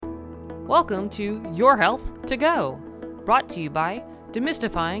Welcome to Your Health to Go, brought to you by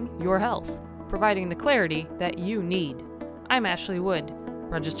Demystifying Your Health, providing the clarity that you need. I'm Ashley Wood,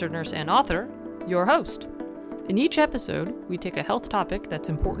 registered nurse and author, your host. In each episode, we take a health topic that's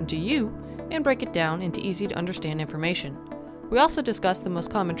important to you and break it down into easy-to-understand information. We also discuss the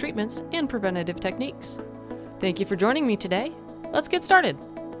most common treatments and preventative techniques. Thank you for joining me today. Let's get started.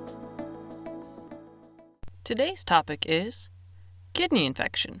 Today's topic is kidney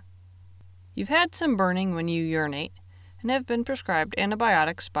infection. You've had some burning when you urinate and have been prescribed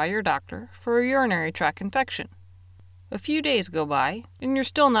antibiotics by your doctor for a urinary tract infection. A few days go by and you're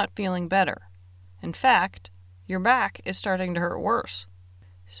still not feeling better. In fact, your back is starting to hurt worse.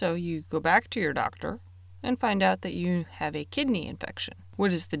 So you go back to your doctor and find out that you have a kidney infection.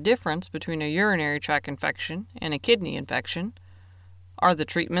 What is the difference between a urinary tract infection and a kidney infection? Are the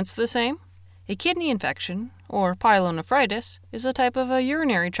treatments the same? A kidney infection, or pyelonephritis, is a type of a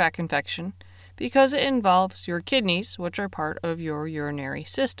urinary tract infection because it involves your kidneys, which are part of your urinary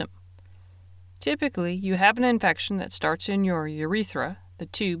system. Typically, you have an infection that starts in your urethra, the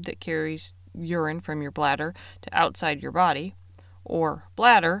tube that carries urine from your bladder to outside your body, or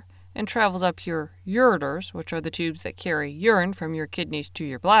bladder, and travels up your ureters, which are the tubes that carry urine from your kidneys to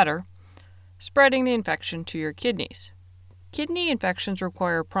your bladder, spreading the infection to your kidneys. Kidney infections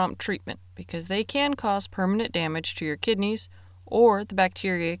require prompt treatment because they can cause permanent damage to your kidneys, or the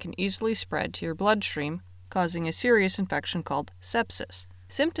bacteria can easily spread to your bloodstream, causing a serious infection called sepsis.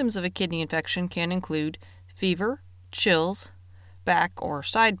 Symptoms of a kidney infection can include fever, chills, back or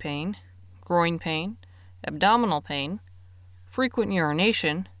side pain, groin pain, abdominal pain, frequent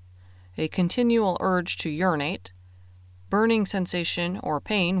urination, a continual urge to urinate, burning sensation or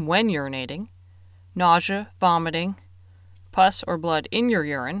pain when urinating, nausea, vomiting, pus or blood in your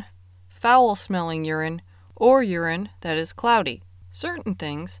urine, foul-smelling urine, or urine that is cloudy. Certain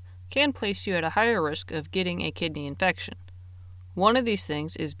things can place you at a higher risk of getting a kidney infection. One of these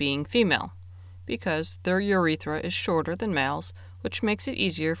things is being female, because their urethra is shorter than males, which makes it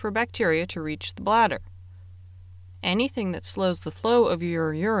easier for bacteria to reach the bladder. Anything that slows the flow of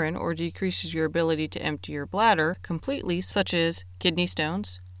your urine or decreases your ability to empty your bladder completely, such as kidney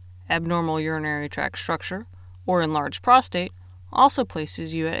stones, abnormal urinary tract structure, or enlarged prostate, also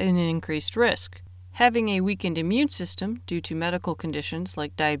places you at an increased risk. Having a weakened immune system due to medical conditions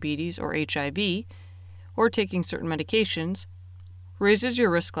like diabetes or HIV, or taking certain medications, raises your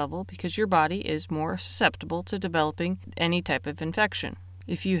risk level because your body is more susceptible to developing any type of infection.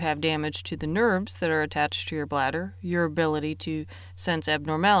 If you have damage to the nerves that are attached to your bladder, your ability to sense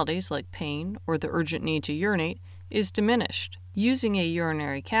abnormalities like pain or the urgent need to urinate is diminished. Using a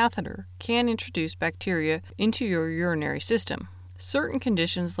urinary catheter can introduce bacteria into your urinary system. Certain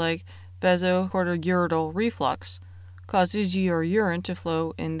conditions like vasoconstrictional reflux causes your urine to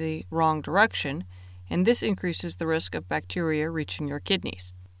flow in the wrong direction, and this increases the risk of bacteria reaching your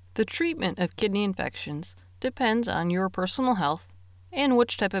kidneys. The treatment of kidney infections depends on your personal health and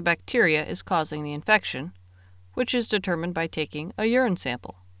which type of bacteria is causing the infection, which is determined by taking a urine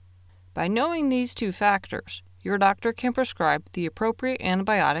sample. By knowing these two factors, your doctor can prescribe the appropriate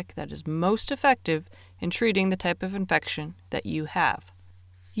antibiotic that is most effective in treating the type of infection that you have.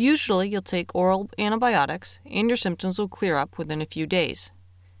 Usually, you'll take oral antibiotics and your symptoms will clear up within a few days.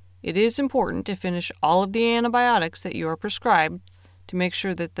 It is important to finish all of the antibiotics that you are prescribed to make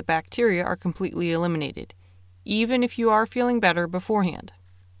sure that the bacteria are completely eliminated, even if you are feeling better beforehand.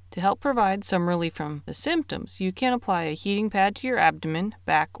 To help provide some relief from the symptoms, you can apply a heating pad to your abdomen,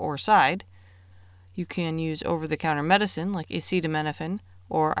 back, or side. You can use over-the-counter medicine like acetaminophen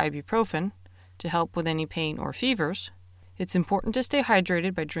or ibuprofen to help with any pain or fevers. It's important to stay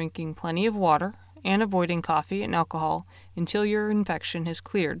hydrated by drinking plenty of water and avoiding coffee and alcohol until your infection has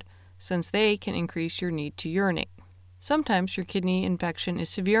cleared, since they can increase your need to urinate. Sometimes your kidney infection is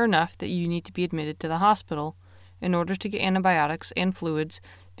severe enough that you need to be admitted to the hospital in order to get antibiotics and fluids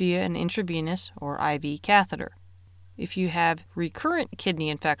via an intravenous or IV catheter. If you have recurrent kidney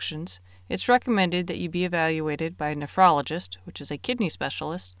infections, it's recommended that you be evaluated by a nephrologist, which is a kidney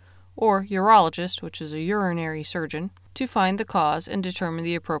specialist, or urologist, which is a urinary surgeon, to find the cause and determine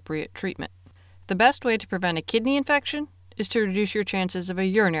the appropriate treatment. The best way to prevent a kidney infection is to reduce your chances of a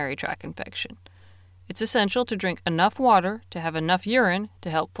urinary tract infection. It's essential to drink enough water to have enough urine to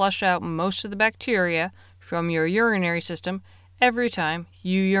help flush out most of the bacteria from your urinary system every time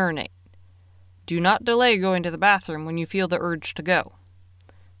you urinate. Do not delay going to the bathroom when you feel the urge to go.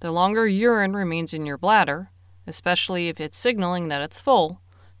 The longer urine remains in your bladder, especially if it's signaling that it's full,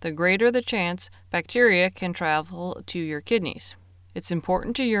 the greater the chance bacteria can travel to your kidneys. It's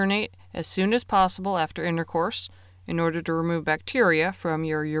important to urinate as soon as possible after intercourse in order to remove bacteria from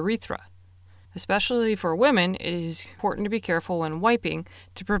your urethra. Especially for women, it is important to be careful when wiping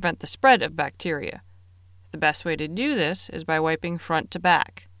to prevent the spread of bacteria. The best way to do this is by wiping front to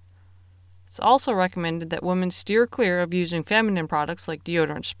back. It's also recommended that women steer clear of using feminine products like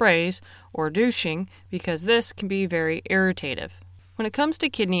deodorant sprays or douching because this can be very irritative. When it comes to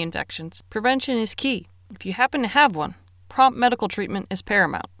kidney infections, prevention is key. If you happen to have one, prompt medical treatment is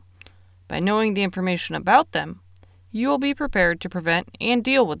paramount. By knowing the information about them, you will be prepared to prevent and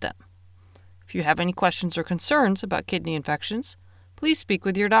deal with them. If you have any questions or concerns about kidney infections, please speak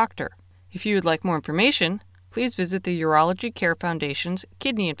with your doctor. If you would like more information, please visit the Urology Care Foundation's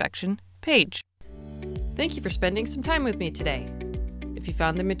kidney infection page. Thank you for spending some time with me today. If you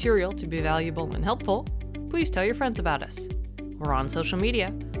found the material to be valuable and helpful, please tell your friends about us. We're on social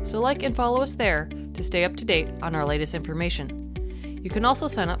media, so like and follow us there to stay up to date on our latest information. You can also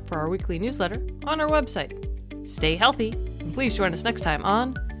sign up for our weekly newsletter on our website. Stay healthy, and please join us next time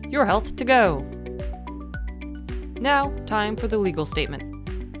on Your Health to Go. Now, time for the legal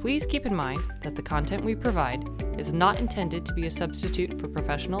statement. Please keep in mind that the content we provide is not intended to be a substitute for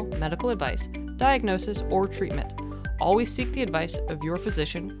professional medical advice, diagnosis, or treatment. Always seek the advice of your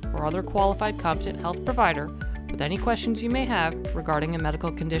physician or other qualified competent health provider with any questions you may have regarding a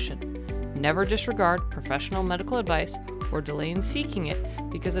medical condition. Never disregard professional medical advice or delay in seeking it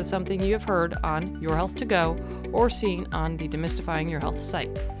because of something you have heard on Your Health to Go or seen on the Demystifying Your Health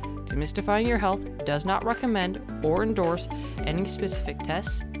site. Demystifying Your Health does not recommend or endorse any specific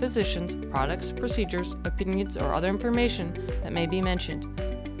tests, physicians, products, procedures, opinions, or other information that may be mentioned.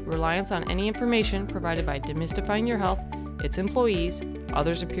 Reliance on any information provided by Demystifying Your Health, its employees,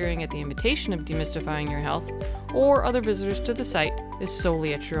 others appearing at the invitation of Demystifying Your Health, or other visitors to the site is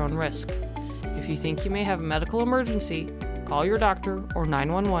solely at your own risk. If you think you may have a medical emergency, call your doctor or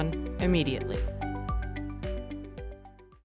 911 immediately.